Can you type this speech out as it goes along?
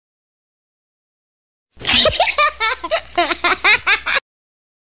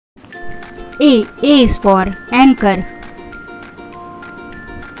A is for anchor.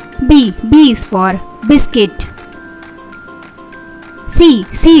 B is for biscuit. C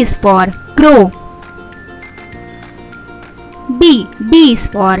is for crow. D is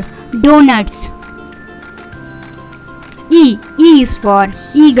for donuts. E is for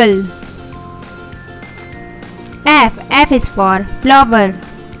eagle. F is for flower.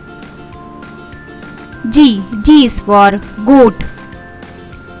 G is for goat.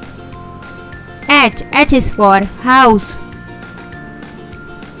 H is for house.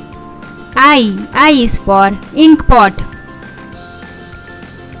 I is for ink pot.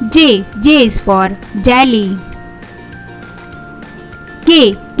 J is for jelly.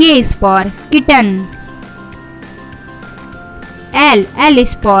 K is for kitten. L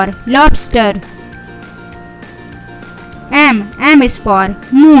is for lobster. M is for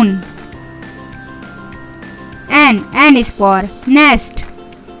moon. N is for nest.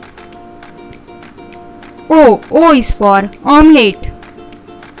 O is for omelette.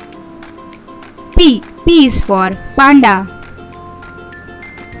 P is for panda.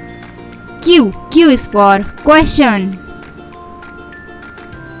 Q is for question.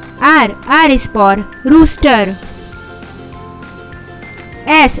 R is for rooster.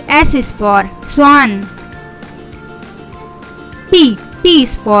 S is for swan. T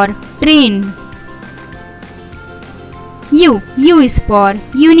is for train. U is for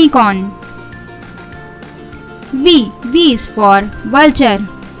unicorn. V is for vulture.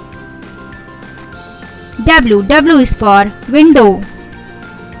 W is for window.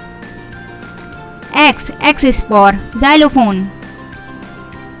 X is for xylophone.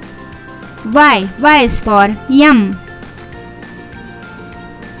 Y is for yum.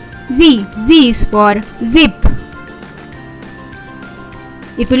 Z is for zip.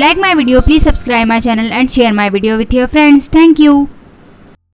 If you like my video, please subscribe my channel and share my video with your friends. Thank you.